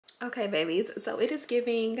Okay, babies, so it is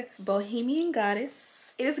giving Bohemian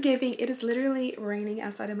Goddess. It is literally raining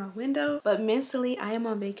outside of my window, but mentally I am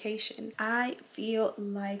on vacation. I feel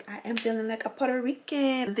like I am feeling like a Puerto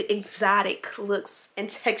Rican. The exotic looks and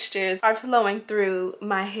textures are flowing through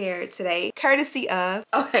my hair today, courtesy of,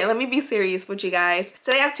 okay, let me be serious with you guys.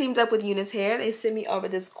 Today I've teamed up with UNice Hair. They sent me over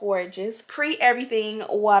this gorgeous pre-everything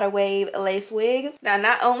water wave lace wig. Now,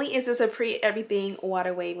 not only is this a pre-everything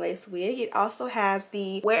water wave lace wig, it also has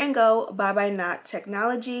the wear and go bye knot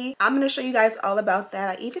technology. I'm going to show you guys all about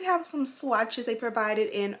that. I even have some swatches they provided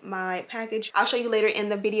in my package. I'll show you later in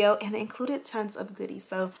the video, and they included tons of goodies.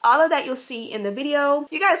 So all of that you'll see in the video.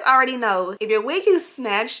 You guys already know if your wig is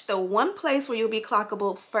snatched, the one place where you'll be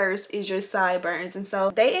clockable first is your sideburns. And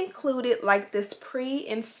so they included like this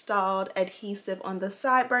pre-installed adhesive on the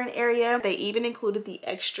sideburn area. They even included the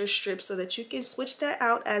extra strips so that you can switch that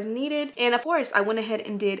out as needed. And of course, I went ahead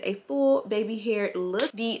and did a full baby hair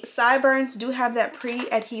look. The sideburns do have that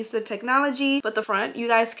pre-adhesive technology, but the front, you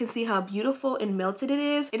guys can see how beautiful and melted it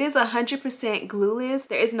is. It is 100% glueless.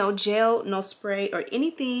 There is no gel, no spray, or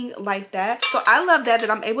anything like that. So I love that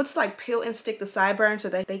I'm able to like peel and stick the sideburns so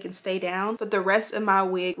that they can stay down, but the rest of my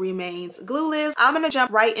wig remains glueless. I'm gonna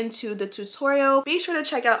jump right into the tutorial. Be sure to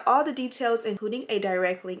check out all the details, including a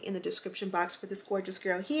direct link in the description box for this gorgeous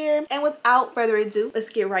girl here. And without further ado, let's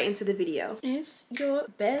get right into the video. It's your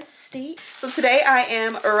bestie. So today I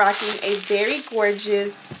am rocking a very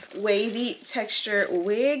gorgeous wavy texture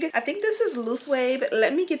wig. I think this is loose wave.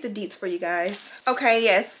 Let me get the deets for you guys. Okay,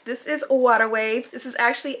 yes, this is a water wave. This is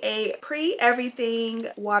actually a pre-everything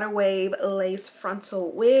water wave lace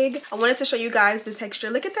frontal wig. I wanted to show you guys the texture.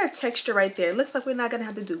 Look at that texture right there. It looks like we're not gonna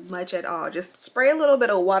have to do much at all. Just spray a little bit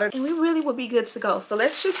of water and we really will be good to go. So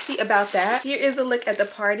let's just see about that. Here is a look at the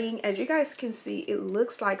parting. As you guys can see, it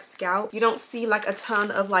looks like scalp. You don't see like a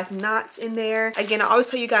ton of like knots in there. Again, I always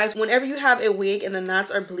tell you guys, whenever you have a wig and the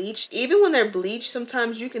knots are bleached, even when they're bleached,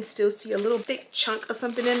 sometimes you can still see a little thick chunk of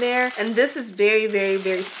something in there. And this is very, very,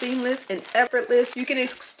 very seamless and effortless. You can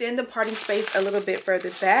extend the parting space a little bit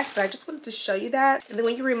further back, but I just wanted to show you that. And then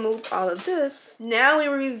when you remove all of this, now we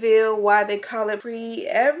reveal why they call it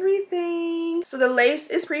pre-everything. So the lace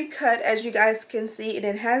is pre-cut, as you guys can see, and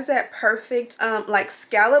it has that perfect like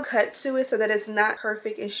scallop cut to it so that it's not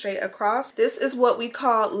perfect and straight across. This is what we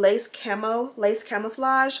call lace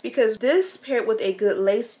camouflage, because this paired with a good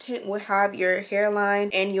lace tint will have your hairline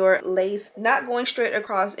and your lace not going straight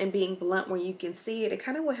across and being blunt where you can see it. It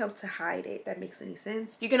kind of will help to hide it, if that makes any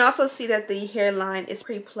sense. You can also see that the hairline is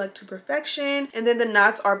pre-plucked to perfection, and then the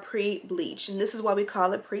knots are pre-bleached, and this is why we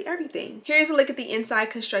call it pre-everything. Here's a look at the inside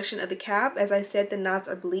construction of the cap. As I said, the knots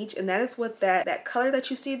are bleached, and that is what that color that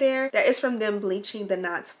you see there, that is from them bleaching the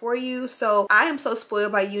knots for you. So I am so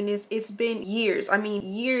spoiled by UNice. It's been years, I mean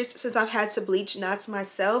years, since I've had to bleach knots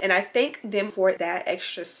myself, and I thank them for that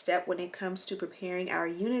extra step when it comes to preparing our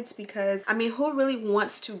units, because I mean, who really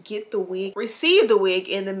wants to get the wig, receive the wig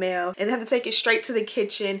in the mail, and have to take it straight to the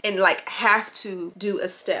kitchen and like have to do a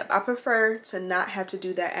step? I prefer to not have to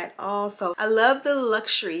do that at all. So I love the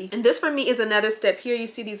luxury, and this for me is another step. Here you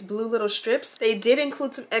see these blue little strips. They did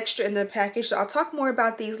include some extra in the package, so I'll talk more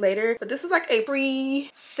about these later, but this is like a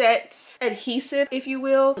pre-set adhesive, if you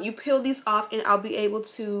will. You peel these off and I'll be able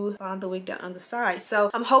to bond the wig down on the side. So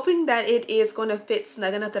I'm hoping that it is going to fit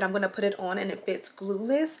snug enough that I'm going to put it on and it fits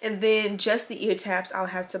glueless, and then just the ear tabs I'll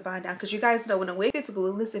have to bind down, because you guys know when a wig is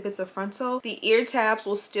glueless, if it's a frontal, the ear tabs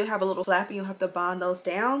will still have a little flap and you'll have to bond those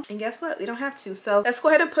down, and guess what, we don't have to. So let's go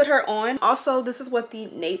ahead and put her on. Also, this is what the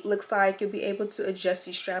nape looks like. You'll be able to adjust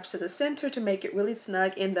these straps to the center to make it really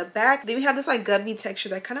snug in the back. Then we have this like gummy texture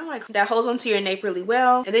that kind of like that holds onto your nape really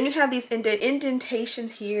well, and then you have these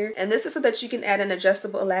indentations here, and this is so that you can add an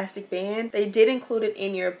adjustable elastic band. They did include it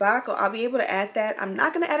in your box, so I'll be able to add that. I'm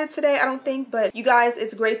not going to add it today, I don't think, but you guys,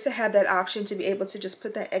 it's great to have that option to be able to just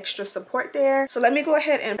put that extra support there. So let me go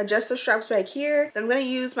ahead and adjust the straps back here. Then I'm going to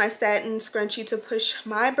use my satin scrunchie to push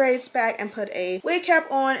my braids back and put a wig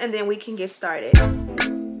cap on, and then we can get started.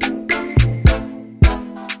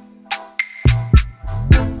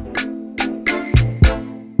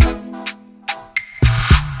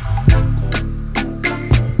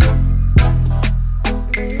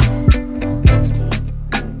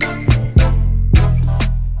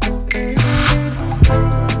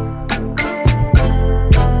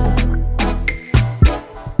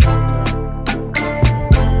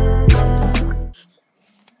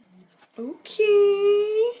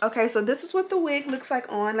 Okay, so this is what the wig looks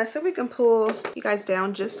like on. Let's see if we can pull you guys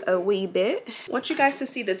down just a wee bit. I want you guys to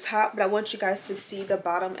see the top, but I want you guys to see the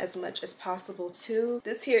bottom as much as possible too.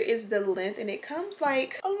 This here is the length, and it comes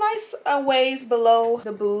like a nice ways below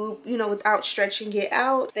the boob, you know, without stretching it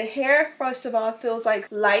out. The hair, first of all, feels like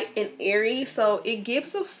light and airy, so it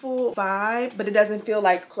gives a full vibe, but it doesn't feel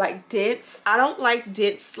like dense. I don't like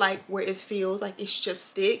dense, like where it feels like it's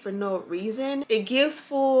just thick for no reason. It gives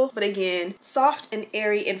full, but again, soft and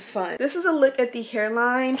airy and fun. This is a look at the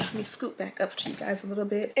hairline. Let me scoot back up to you guys a little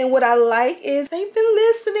bit. And what I like is they've been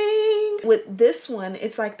listening. With this one,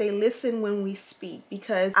 it's like they listen when we speak,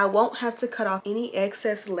 because I won't have to cut off any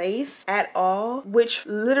excess lace at all, which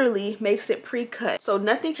literally makes it pre-cut. So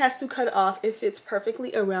nothing has to cut off. It fits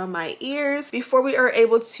perfectly around my ears. Before we are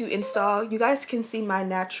able to install, you guys can see my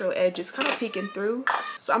natural edges kind of peeking through.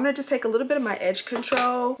 So I'm gonna just take a little bit of my edge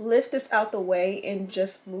control, lift this out the way, and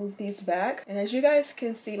just move these back. And as you guys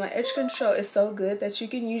can see, my edge control is so good that you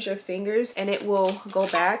can use your fingers and it will go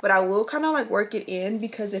back, but I will kind of like work it in,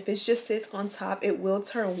 because if it just sits on top, it will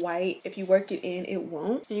turn white. If you work it in, it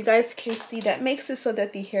won't. And you guys can see that makes it so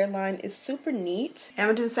that the hairline is super neat. And I'm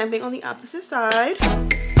gonna do the same thing on the opposite side.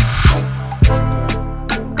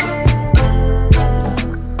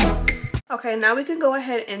 Okay, now we can go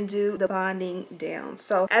ahead and do the bonding down.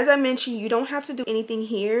 So as I mentioned, you don't have to do anything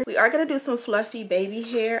here. We are going to do some fluffy baby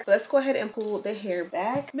hair. Let's go ahead and pull the hair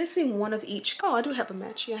back. Missing one of each. Oh, I do have a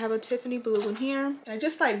match. I have a Tiffany blue in here. And I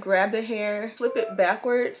just like grab the hair, flip it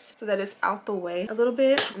backwards so that it's out the way a little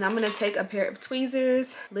bit. And I'm going to take a pair of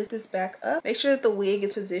tweezers, lift this back up. Make sure that the wig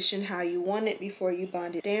is positioned how you want it before you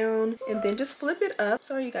bond it down. And then just flip it up.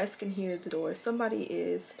 Sorry, you guys can hear the door. Somebody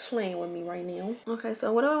is playing with me right now. Okay,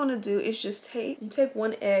 so what I want to do is just take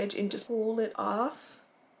one edge and just pull it off.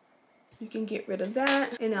 You can get rid of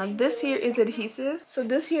that. And now this here is adhesive. So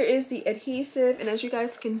this here is the adhesive, and as you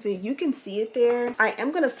guys can see, you can see it there. I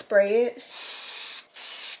am gonna spray it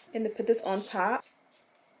and then put this on top.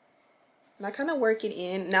 And I kind of work it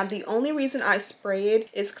in. Now the only reason I spray it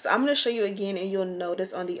is because I'm going to show you again, and you'll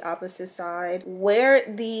notice on the opposite side where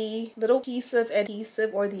the little piece of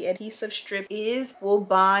adhesive or the adhesive strip is will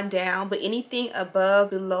bond down, but anything above,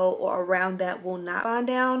 below, or around that will not bond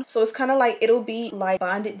down. So it's kind of like it'll be like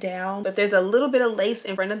bonded down, but there's a little bit of lace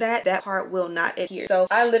in front of that part will not adhere. So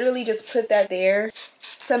I literally just put that there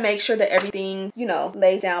to make sure that everything, you know,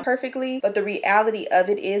 lays down perfectly. But the reality of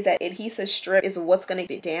it is that adhesive strip is what's going to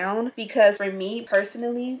get down, because for me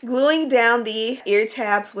personally, gluing down the ear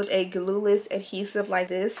tabs with a glueless adhesive like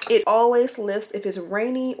this, it always lifts if it's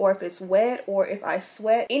rainy or if it's wet or if I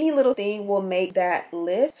sweat. Any little thing will make that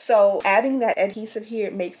lift. So adding that adhesive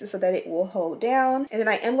here makes it so that it will hold down. And then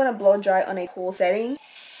I am going to blow dry on a cool setting.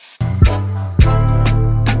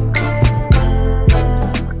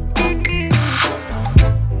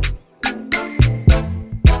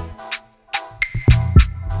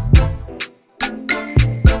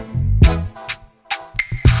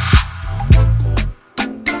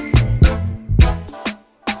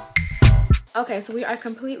 Okay, so we are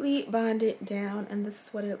completely bonded down, and this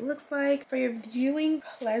is what it looks like. For your viewing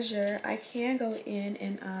pleasure, I can go in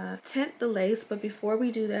and tint the lace, but before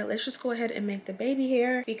we do that, let's just go ahead and make the baby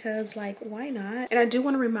hair, because like, why not? And I do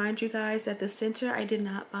want to remind you guys that the center I did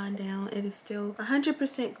not bond down. It is still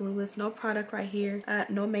 100% glueless, no product right here,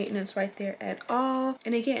 no maintenance right there at all.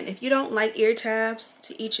 And again, if you don't like ear tabs,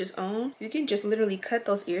 to each his own. You can just literally cut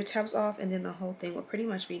those ear tabs off, and then the whole thing will pretty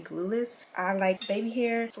much be glueless. I like baby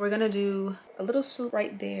hair, so we're gonna do a little swoop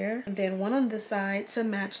right there, and then one on this side to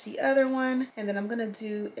match the other one, and then I'm gonna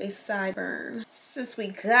do a sideburn. Since we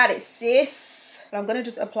got it, sis. But I'm gonna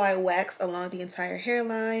just apply wax along the entire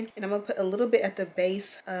hairline, and I'm gonna put a little bit at the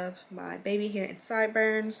base of my baby hair and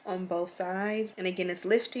sideburns on both sides. And again, it's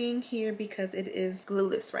lifting here because it is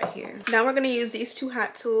glueless right here. Now we're gonna use these two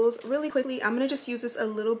hot tools really quickly. I'm gonna just use this a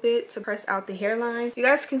little bit to press out the hairline. You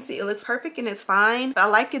guys can see it looks perfect and it's fine, but I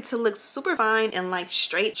like it to look super fine and like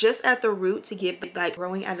straight just at the root to get like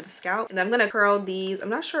growing out of the scalp. And I'm gonna curl these, I'm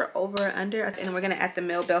not sure, over or under, and then we're gonna add the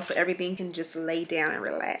male bell so everything can just lay down and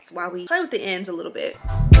relax while we play with the ends a little bit.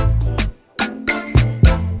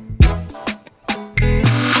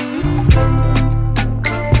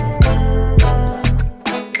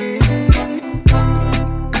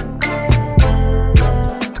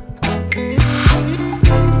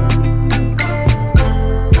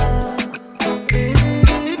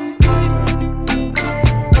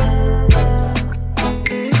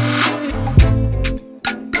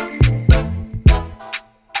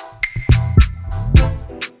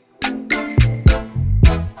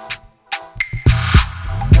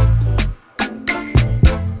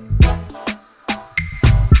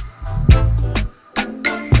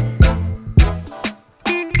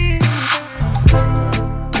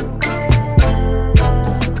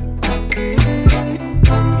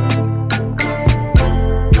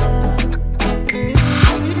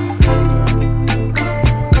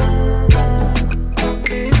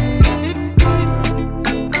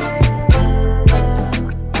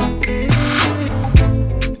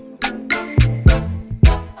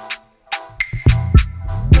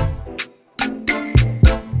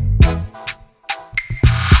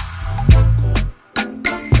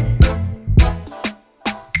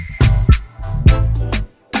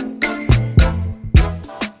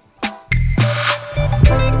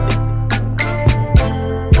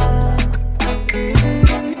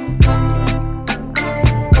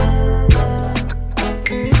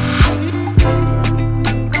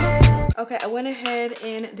 Okay, I went ahead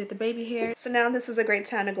and did the baby hair. So now this is a great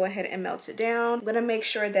time to go ahead and melt it down. I'm gonna make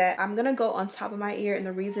sure that I'm gonna go on top of my ear, and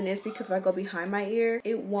the reason is because if I go behind my ear,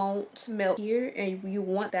 it won't melt here, and you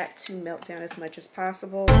want that to melt down as much as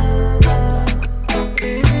possible.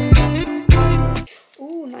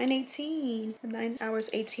 Ooh, 9:18. 9 hours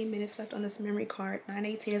 18 minutes left on this memory card.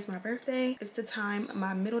 9:18 is my birthday. It's the time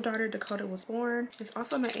my middle daughter Dakota was born. It's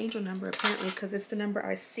also my angel number apparently, because it's the number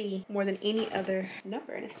I see more than any other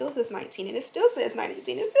number, and it still says 19, and it still says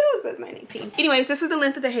 9:18. It still says 9:18. Anyways, this is the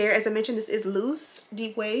length of the hair. As I mentioned, this is loose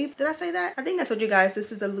deep wave. Did I say that? I think I told you guys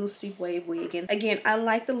this is a loose deep wave wig, and again, I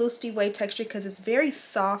like the loose deep wave texture because it's very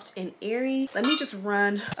soft and airy. Let me just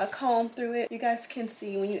run a comb through it. You guys can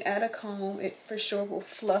see when you add a comb, it for sure will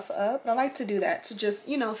fluff up. But I like to do that to just,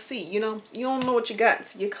 you know, see, you don't know what you got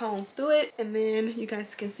until you comb through it, and then you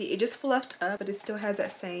guys can see it just fluffed up, but it still has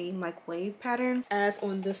that same like wave pattern as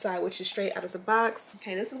on this side, which is straight out of the box.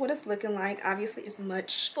 Okay, this is what it's looking like. Obviously it's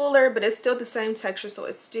much fuller, but it's still the same texture, so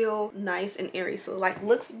it's still nice and airy. So it like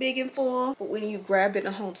looks big and full, but when you grab it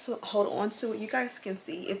and hold on to it, you guys can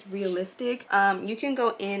see it's realistic. You can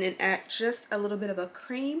go in and add just a little bit of a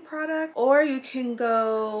cream product, or you can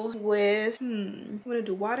go with you want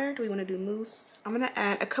to do water? Do we want to do mousse? I'm gonna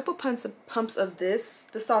add a couple pumps of this,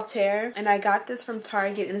 the Saltaire, and I got this from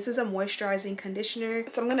Target, and this is a moisturizing conditioner.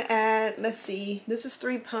 So I'm gonna add, let's see, this is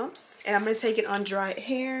 3 pumps, and I'm gonna take it on dried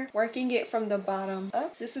hair, working it from the bottom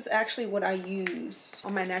up. This is actually what I used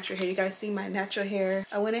on my natural hair. You guys see my natural hair.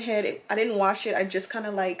 I went ahead, I didn't wash it, I just kind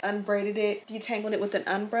of like unbraided it, detangled it with an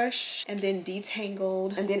unbrush, and then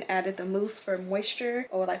detangled, and then added the mousse for moisture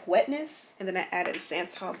or like wetness, and then I added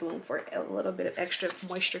Santal Bloom for a little bit of extra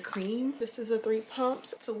moisture cream. This is a 3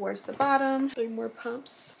 pumps towards the bottom, 3 more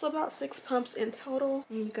pumps, so about 6 pumps in total.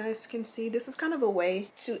 And you guys can see this is kind of a way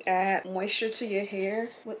to add moisture to your hair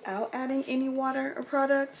without adding any water or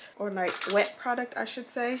product, or like wet product I should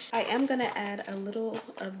say. I am gonna add a little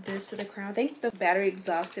of this to the crown. I think the battery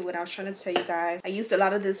exhausted what I was trying to tell you guys. I used a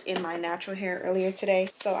lot of this in my natural hair earlier today,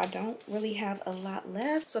 so I don't really have a lot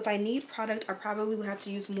left. So if I need product, I probably will have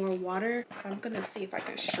to use more water. So I'm gonna see if I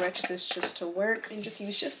can stretch this just to work, and just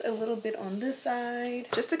use just a little bit on this side,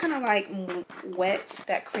 just to kind of like wet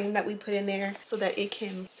that cream that we put in there, so that it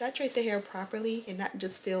can saturate the hair properly and not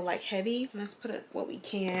just feel like heavy. And let's put what we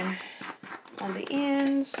can on the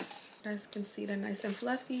ends. You guys can see they're nice and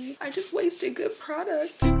fluffy. I just wasted good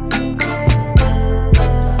product.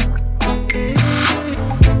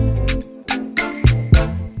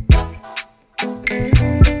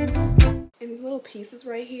 Pieces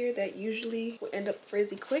right here that usually will end up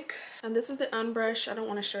frizzy quick. And this is the unbrush. I don't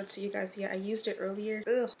want to show it to you guys yet. I used it earlier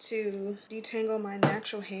to detangle my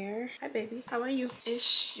natural hair. Hi baby, how are you?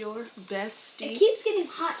 It's your bestie. It keeps getting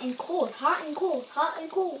hot and cold, hot and cold, hot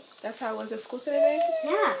and cold. That's how it was at school today,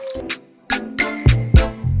 baby? Yeah.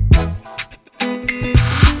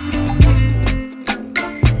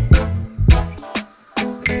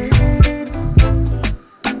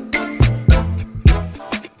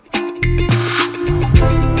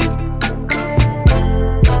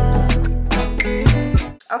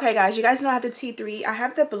 Okay guys, you guys know I have the T3. I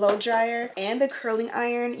have the blow dryer and the curling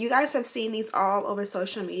iron. You guys have seen these all over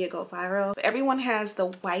social media go viral. But everyone has the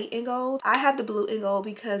white and gold. I have the blue and gold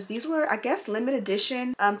because these were, I guess, limited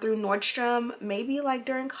edition through Nordstrom, maybe like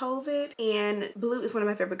during COVID. And blue is one of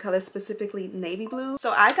my favorite colors, specifically navy blue.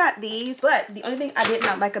 So I got these, but the only thing I did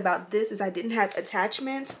not like about this is I didn't have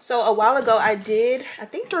attachments. So a while ago I did, I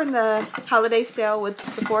think during the holiday sale with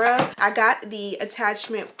Sephora, I got the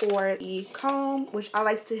attachment for the comb, which I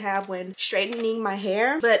like to have when straightening my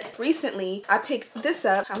hair. But recently I picked this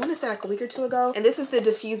up, I want to say like a week or 2 ago, and this is the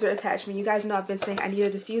diffuser attachment. You guys know I've been saying I need a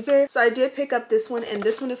diffuser, so I did pick up this one, and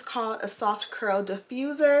this one is called a soft curl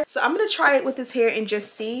diffuser. So I'm gonna try it with this hair and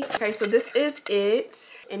just see. Okay, so this is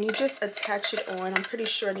it, and you just attach it on. I'm pretty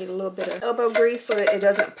sure I need a little bit of elbow grease so that it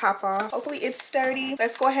doesn't pop off. Hopefully it's sturdy.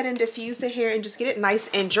 Let's go ahead and diffuse the hair and just get it nice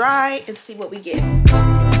and dry and see what we get.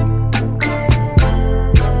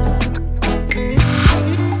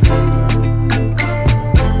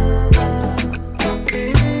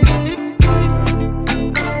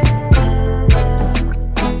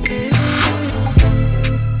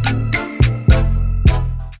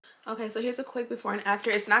 Okay, so here's a quick before and after.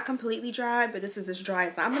 It's not completely dry, but this is as dry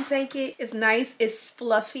as I'm gonna take it. It's nice, it's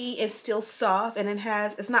fluffy, it's still soft, and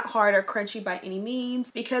it's not hard or crunchy by any means.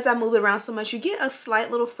 Because I move it around so much, you get a slight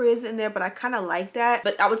little frizz in there, but I kind of like that.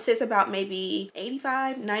 But I would say it's about maybe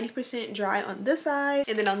 85-90% dry on this side,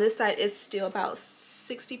 and then on this side it's still about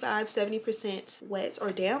 65-70% wet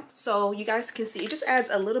or damp. So you guys can see it just adds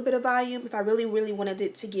a little bit of volume. If I really wanted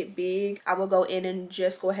it to get big, I will go in and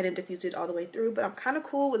just go ahead and diffuse it all the way through, but I'm kind of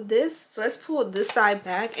cool with this. ends. So let's pull this side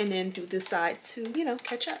back and then do this side to, you know,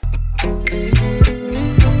 catch up.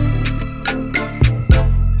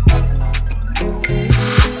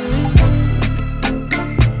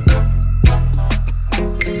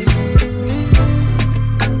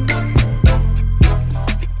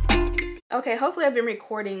 Okay, hopefully I've been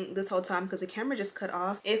recording this whole time because the camera just cut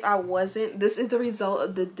off. If I wasn't, this is the result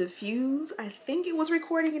of the diffuse. I think it was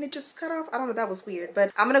recording and it just cut off. I don't know, that was weird.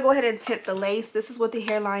 But I'm gonna go ahead and tint the lace. This is what the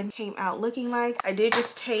hairline came out looking like. I did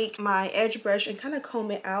just take my edge brush and kind of comb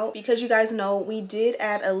it out because you guys know we did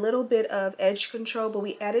add a little bit of edge control, but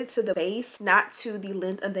we added to the base, not to the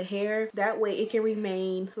length of the hair. That way it can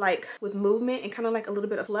remain like with movement and kind of like a little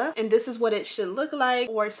bit of fluff. And this is what it should look like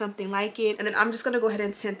or something like it. And then I'm just gonna go ahead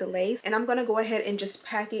and tint the lace, and I'm gonna go ahead and just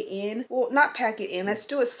pack it in. Well, not pack it in, let's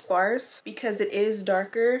do it sparse because it is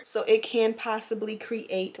darker, so it can possibly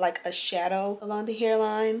create like a shadow along the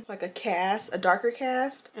hairline, like a cast, a darker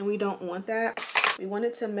cast, and we don't want that. We want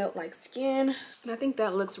it to melt like skin, and I think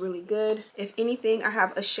that looks really good. If anything, I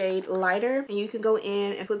have a shade lighter, and you can go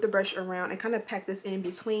in and flip the brush around and kind of pack this in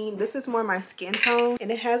between. This is more my skin tone,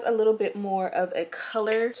 and it has a little bit more of a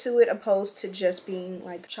color to it opposed to just being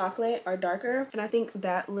like chocolate or darker, and I think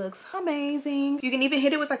that looks amazing. You can even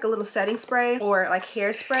hit it with like a little setting spray or like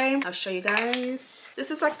hairspray. I'll show you guys.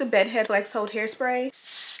 This is like the Bedeck Flex Hold hairspray.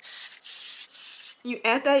 You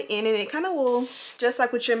add that in and it kind of will, just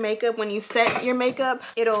like with your makeup, when you set your makeup,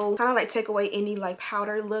 it'll kind of like take away any like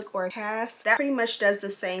powder look or cast. That pretty much does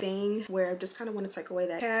the same thing, where I just kind of want to take away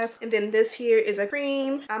that cast. And then this here is a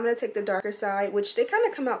cream. I'm going to take the darker side, which they kind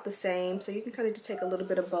of come out the same, so you can kind of just take a little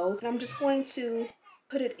bit of both. And I'm just going to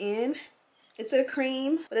put it in. It's a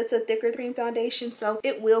cream, but it's a thicker cream foundation, so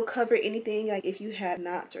it will cover anything like if you had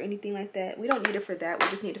knots or anything like that. We don't need it for that, we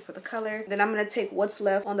just need it for the color. Then I'm going to take what's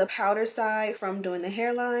left on the powder side from doing the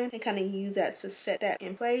hairline and kind of use that to set that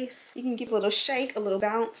in place. You can give a little shake, a little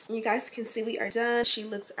bounce. You guys can see we are done. She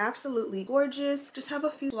looks absolutely gorgeous. Just have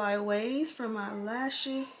a few flyaways from my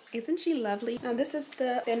lashes. Isn't she lovely? Now this is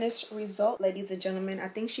the finished result, ladies and gentlemen. I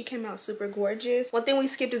think she came out super gorgeous. One thing we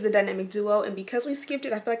skipped is the dynamic duo, and because we skipped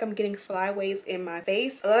it, I feel like I'm getting flyaways in my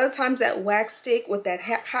face. A lot of times that wax stick with that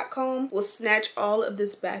hot comb will snatch all of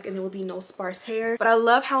this back and there will be no sparse hair. But I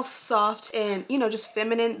love how soft and, you know, just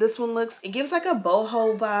feminine this one looks. It gives like a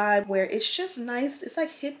boho vibe where it's just nice. It's like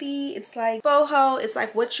hippie, it's like boho, it's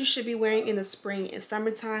like what you should be wearing in the spring and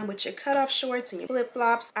summertime with your cutoff shorts and your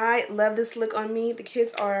flip-flops. I love this look on me. The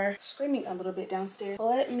kids are screaming a little bit downstairs.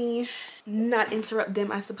 Let me not interrupt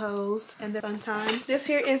them, I suppose, and the fun time. This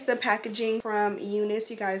here is the packaging from UNice.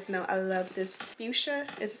 You guys know I love this fuchsia.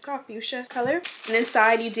 Is it called fuchsia color? And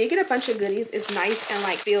inside you did get a bunch of goodies. It's nice and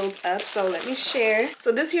like filled up, so let me share.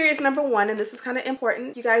 So this here is number one, and this is kind of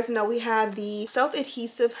important. You guys know we have the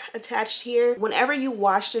self-adhesive attached here. Whenever you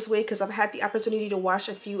wash this wig, because I've had the opportunity to wash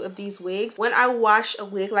a few of these wigs, when I wash a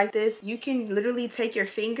wig like this, you can literally take your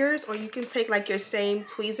fingers or you can take like your same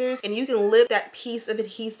tweezers and you can lift that piece of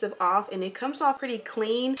adhesive off, and it comes off pretty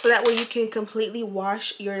clean, so that way you can completely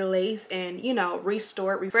wash your lace and, you know,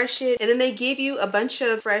 restore it, refresh it. And then they give you a bunch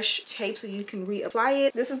of fresh tape so you can reapply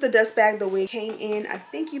it. This is the dust bag the wig came in. I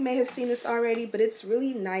think you may have seen this already, but it's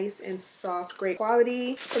really nice and soft, great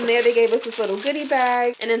quality. From there they gave us this little goodie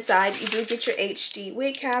bag, and inside you do get your HD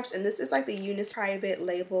wig caps, and this is like the UNice private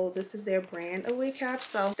label. This is their brand of wig caps,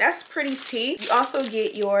 so that's pretty tea. You also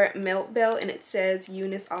get your melt belt, and it says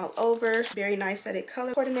UNice all over. Very nice that it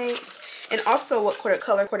color coordinates. And also what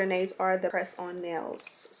color coordinates are the press-on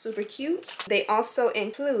nails. Super cute. They also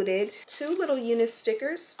included 2 little UNice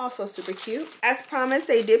stickers, also super cute. As promised,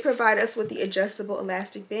 they did provide us with the adjustable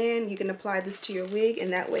elastic band. You can apply this to your wig,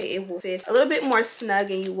 and that way it will fit a little bit more snug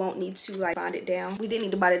and you won't need to like bond it down. We didn't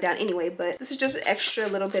need to bond it down anyway, but this is just an extra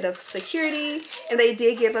little bit of security. And they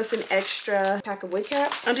did give us an extra pack of wig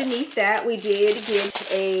caps. Underneath that, we did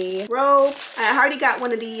get a robe. I already got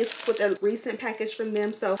one of these with a recent package from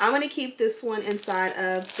them, so I'm going to keep this one inside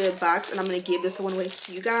of the box and I'm going to give this one away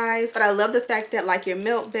to you guys. But I love the fact that like your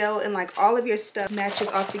melt belt and like all of your stuff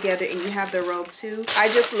matches all together, and you have the robe too. I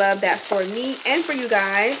just love that for me and for you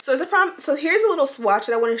guys. So so here's a little swatch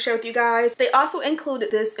that I want to share with you guys. They also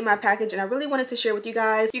included this in my package, and I really wanted to share with you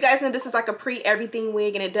guys. You guys know this is like a pre-everything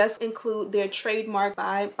wig, and it does include their trademark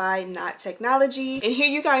by Knot technology. And here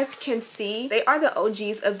you guys can see they are the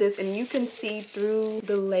OGs of this, and you can see through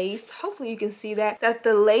the lace. Hopefully you can see that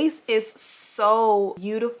the lace this is so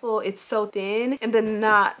beautiful. It's so thin, and the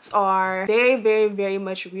knots are very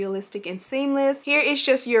much realistic and seamless. Here is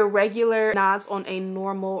just your regular knots on a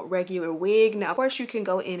normal regular wig. Now of course you can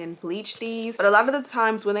go in and bleach these, but a lot of the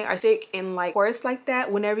times when they are thick and like porous like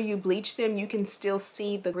that, whenever you bleach them, you can still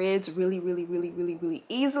see the grids really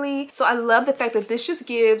easily. So I love the fact that this just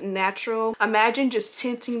gives natural. Imagine just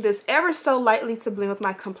tinting this ever so lightly to blend with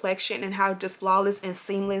my complexion, and how just flawless and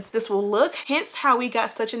seamless this will look. Hence how we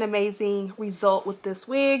got such an amazing result with this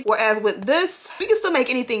wig. Whereas with this, we can still make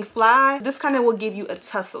anything fly. This kind of will give you a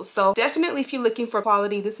tussle. So definitely if you're looking for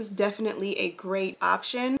quality, this is definitely a great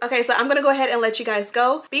option. Okay, so I'm gonna go ahead and let you guys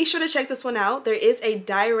go. Be sure to check this one out. There is a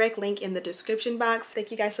direct link in the description box.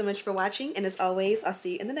 Thank you guys so much for watching, and as always, I'll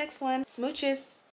see you in the next one. Smooches.